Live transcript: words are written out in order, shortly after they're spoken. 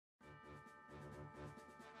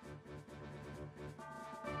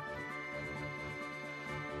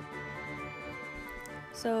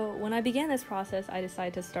So when I began this process, I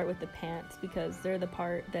decided to start with the pants because they're the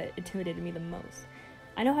part that intimidated me the most.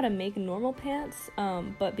 I know how to make normal pants,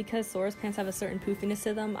 but because Sora's pants have a certain poofiness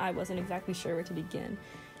to them, I wasn't exactly sure where to begin.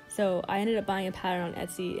 So I ended up buying a pattern on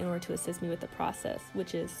Etsy in order to assist me with the process,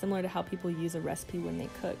 which is similar to how people use a recipe when they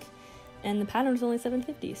cook. And the pattern was only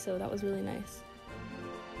 $7.50, so that was really nice.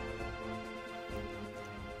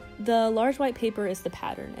 The large white paper is the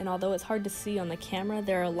pattern, and although it's hard to see on the camera,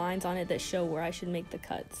 there are lines on it that show where I should make the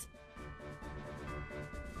cuts.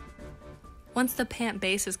 Once the pant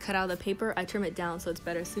base is cut out of the paper, I trim it down so it's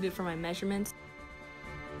better suited for my measurements,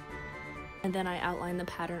 and then I outline the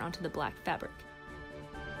pattern onto the black fabric.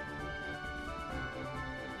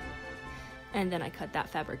 And then I cut that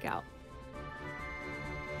fabric out.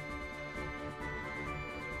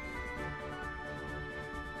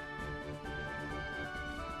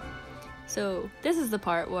 So this is the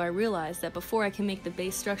part where I realized that before I can make the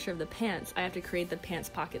base structure of the pants, I have to create the pants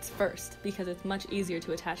pockets first, because it's much easier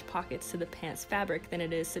to attach pockets to the pants fabric than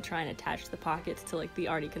it is to try and attach the pockets to like the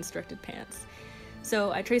already constructed pants.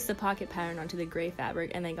 So I traced the pocket pattern onto the gray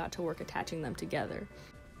fabric and then got to work attaching them together.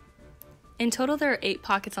 In total there are 8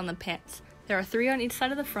 pockets on the pants. There are 3 on each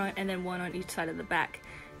side of the front and then 1 on each side of the back.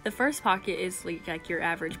 The first pocket is like your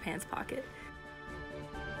average pants pocket.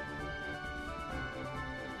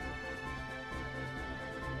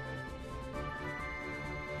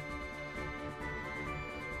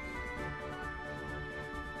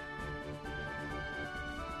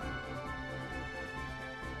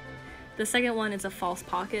 The second one is a false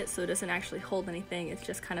pocket, so it doesn't actually hold anything, it's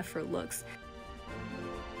just kind of for looks.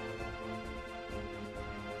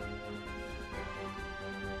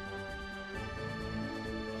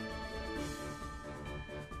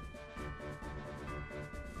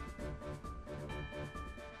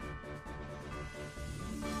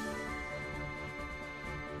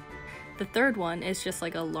 The third one is just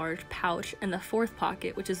like a large pouch, and the fourth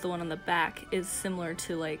pocket, which is the one on the back, is similar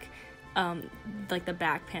to like the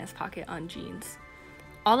back pants pocket on jeans.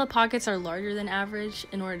 All the pockets are larger than average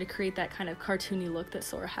in order to create that kind of cartoony look that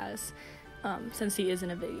Sora has, since he is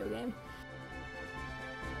in a video game.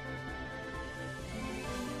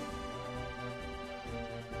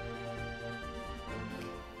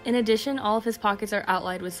 In addition, all of his pockets are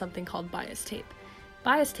outlined with something called bias tape.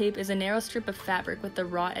 Bias tape is a narrow strip of fabric with the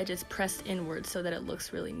raw edges pressed inward so that it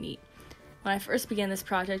looks really neat. When I first began this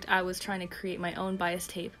project, I was trying to create my own bias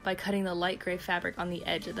tape by cutting the light gray fabric on the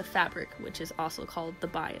edge of the fabric, which is also called the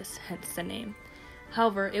bias, hence the name.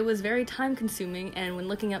 However, it was very time consuming, and when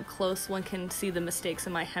looking up close, one can see the mistakes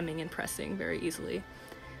in my hemming and pressing very easily.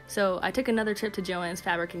 So I took another trip to Joann's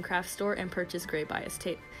Fabric and Craft store and purchased gray bias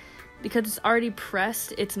tape. Because it's already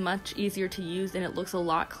pressed, it's much easier to use and it looks a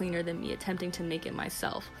lot cleaner than me attempting to make it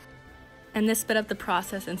myself. And this sped up the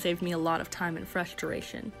process and saved me a lot of time and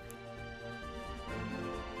frustration.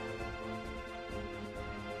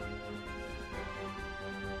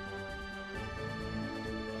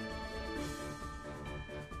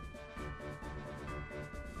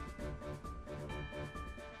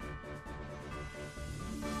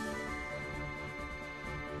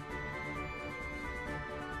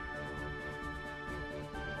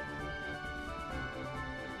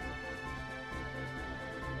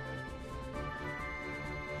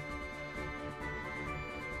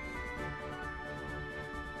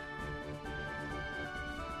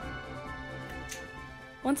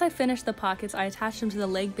 Once I finished the pockets, I attached them to the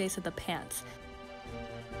leg base of the pants.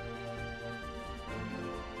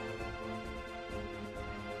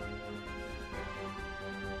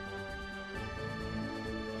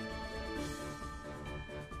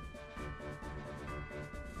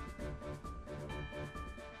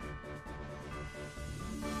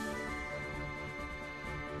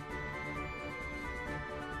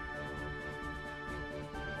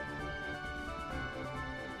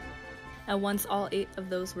 And once all 8 of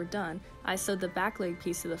those were done, I sewed the back leg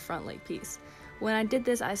piece to the front leg piece. When I did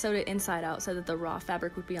this, I sewed it inside out so that the raw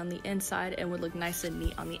fabric would be on the inside and would look nice and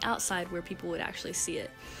neat on the outside where people would actually see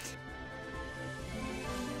it.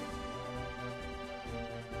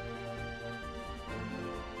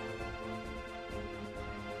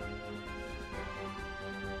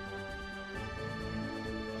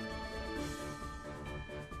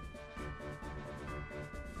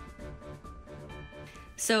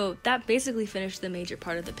 So that basically finished the major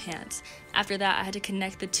part of the pants. After that, I had to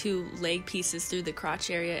connect the 2 leg pieces through the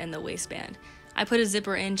crotch area and the waistband. I put a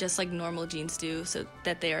zipper in just like normal jeans do so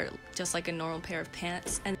that they are just like a normal pair of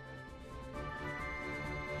pants. And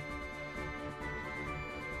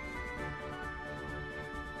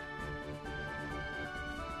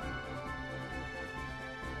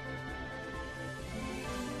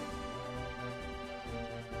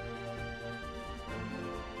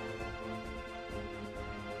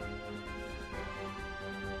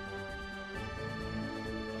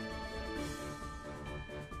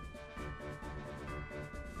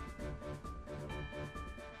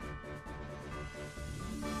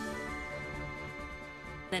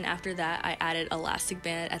Then after that, I added elastic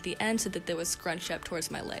band at the end so that they would scrunch up towards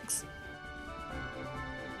my legs.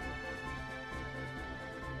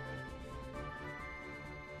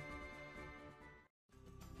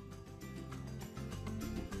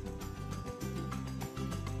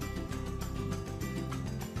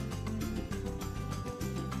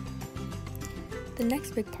 The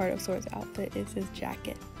next big part of Sora's outfit is his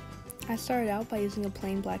jacket. I started out by using a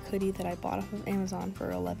plain black hoodie that I bought off of Amazon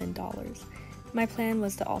for $11. My plan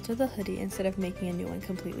was to alter the hoodie instead of making a new one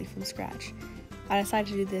completely from scratch. I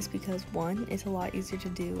decided to do this because 1, it's a lot easier to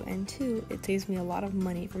do, and 2, it saves me a lot of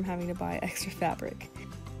money from having to buy extra fabric.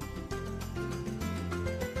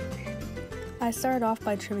 I started off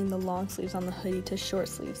by trimming the long sleeves on the hoodie to short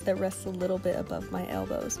sleeves that rest a little bit above my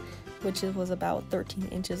elbows, which was about 13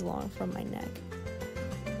 inches long from my neck.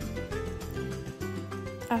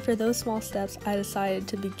 After those small steps, I decided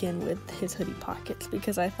to begin with his hoodie pockets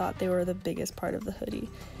because I thought they were the biggest part of the hoodie.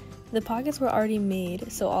 The pockets were already made,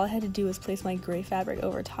 so all I had to do was place my gray fabric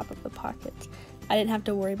over top of the pockets. I didn't have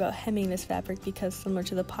to worry about hemming this fabric because, similar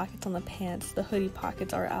to the pockets on the pants, the hoodie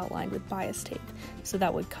pockets are outlined with bias tape, so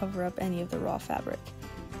that would cover up any of the raw fabric.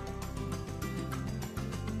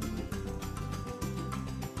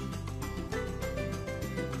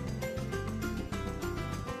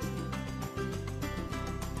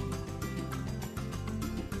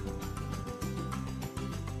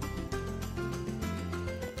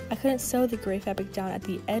 I couldn't sew the gray fabric down at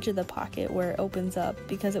the edge of the pocket where it opens up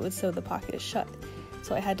because it would sew the pocket shut,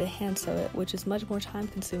 so I had to hand sew it, which is much more time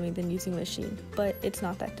consuming than using a machine, but it's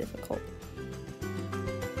not that difficult.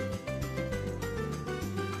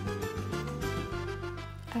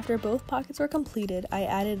 After both pockets were completed, I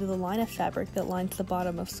added the line of fabric that lines the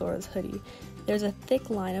bottom of Sora's hoodie. There's a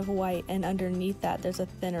thick line of white, and underneath that there's a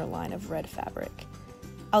thinner line of red fabric.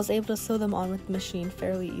 I was able to sew them on with the machine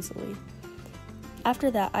fairly easily.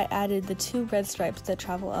 After that, I added the 2 red stripes that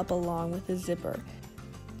travel up along with the zipper.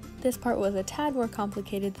 This part was a tad more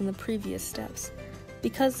complicated than the previous steps.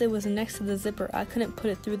 Because it was next to the zipper, I couldn't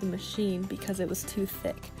put it through the machine because it was too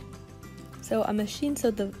thick. So I machine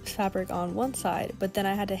sewed the fabric on one side, but then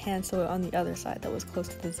I had to hand sew it on the other side that was close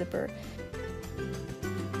to the zipper.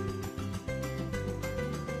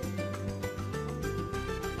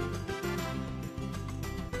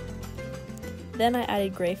 Then I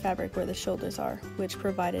added gray fabric where the shoulders are, which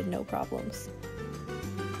provided no problems.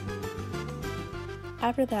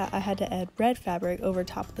 After that, I had to add red fabric over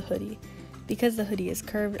top of the hoodie. Because the hoodie is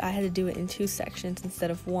curved, I had to do it in 2 sections instead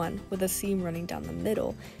of 1, with a seam running down the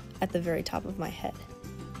middle at the very top of my head.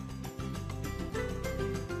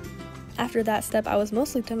 After that step, I was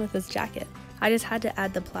mostly done with his jacket. I just had to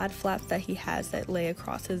add the plaid flaps that he has that lay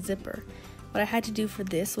across his zipper. What I had to do for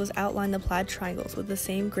this was outline the plaid triangles with the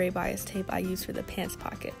same gray bias tape I used for the pants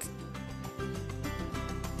pockets.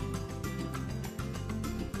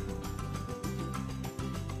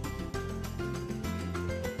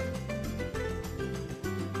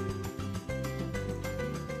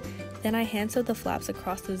 Then I hand sewed the flaps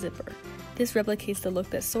across the zipper. This replicates the look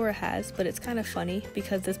that Sora has, but it's kind of funny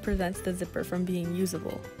because this prevents the zipper from being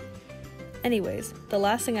usable. Anyways, the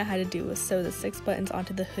last thing I had to do was sew the 6 buttons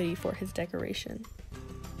onto the hoodie for his decoration.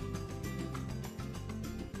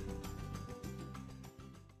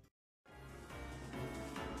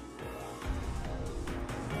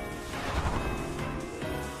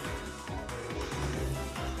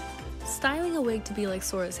 Styling a wig to be like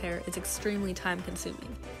Sora's hair is extremely time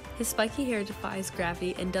consuming. His spiky hair defies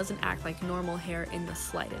gravity and doesn't act like normal hair in the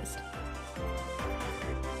slightest.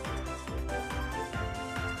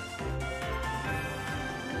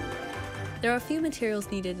 There are a few materials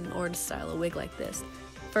needed in order to style a wig like this.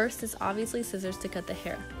 First is obviously scissors to cut the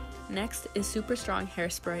hair. Next is super strong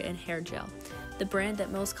hairspray and hair gel. The brand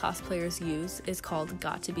that most cosplayers use is called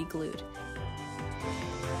Got to Be Glued.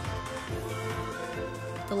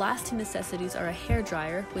 The last 2 necessities are a hair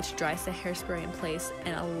dryer, which dries the hairspray in place,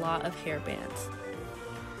 and a lot of hair bands.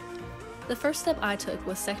 The first step I took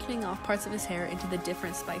was sectioning off parts of his hair into the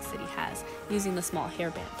different spikes that he has, using the small hair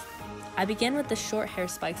bands. I began with the short hair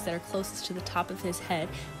spikes that are closest to the top of his head,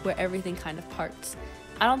 where everything kind of parts.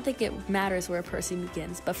 I don't think it matters where a person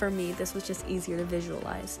begins, but for me, this was just easier to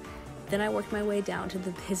visualize. Then I worked my way down to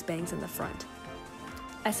his bangs in the front.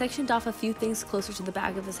 I sectioned off a few things closer to the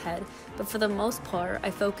back of his head, but for the most part,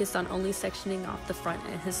 I focused on only sectioning off the front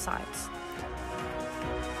and his sides.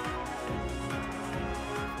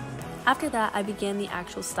 After that, I began the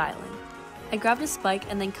actual styling. I grabbed a spike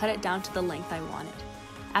and then cut it down to the length I wanted.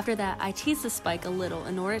 After that, I teased the spike a little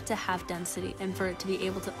in order to have density and for it to be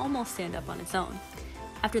able to almost stand up on its own.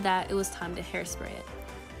 After that, it was time to hairspray it.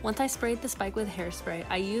 Once I sprayed the spike with hairspray,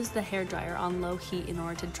 I used the hairdryer on low heat in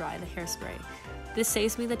order to dry the hairspray. This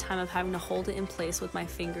saves me the time of having to hold it in place with my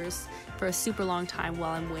fingers for a super long time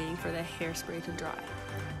while I'm waiting for the hairspray to dry.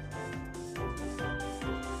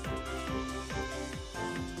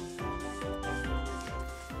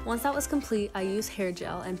 Once that was complete, I used hair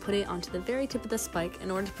gel and put it onto the very tip of the spike in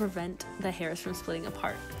order to prevent the hairs from splitting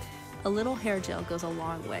apart. A little hair gel goes a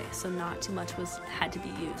long way, so not too much had to be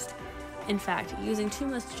used. In fact, using too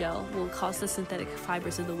much gel will cause the synthetic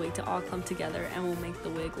fibers of the wig to all clump together and will make the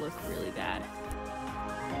wig look really bad.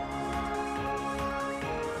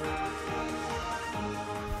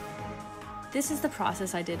 This is the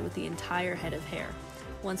process I did with the entire head of hair.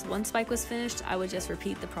 Once one spike was finished, I would just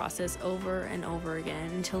repeat the process over and over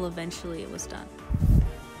again until eventually it was done.